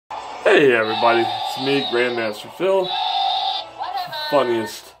Hey everybody, it's me, Grandmaster Phil,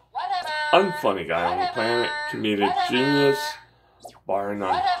 funniest, unfunny guy on the planet, comedic genius, bar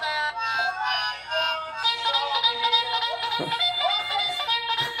none.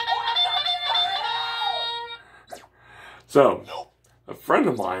 So, a friend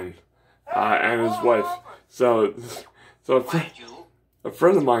of mine and his wife, a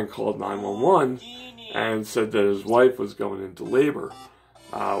friend of mine called 911 and said that his wife was going into labor.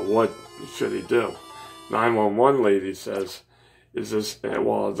 What should he do? 911 lady says, is this,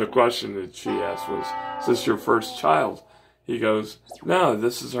 well, the question that she asked was, is this your first child? He goes, no,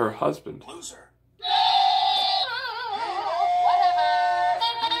 this is her husband. Loser.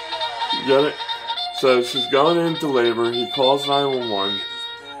 You get it? So she's going into labor, he calls 911.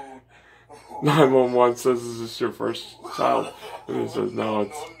 911 says, is this your first child? And he says, no,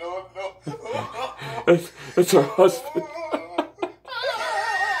 it's her husband.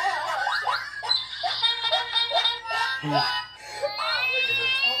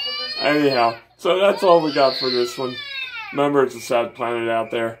 Anyhow, so that's all we got for this one. Remember, it's a sad planet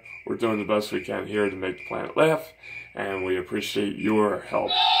out there. We're doing the best we can here to make the planet laugh, and we appreciate your help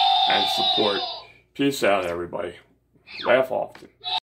and support. Peace out, everybody. Laugh often.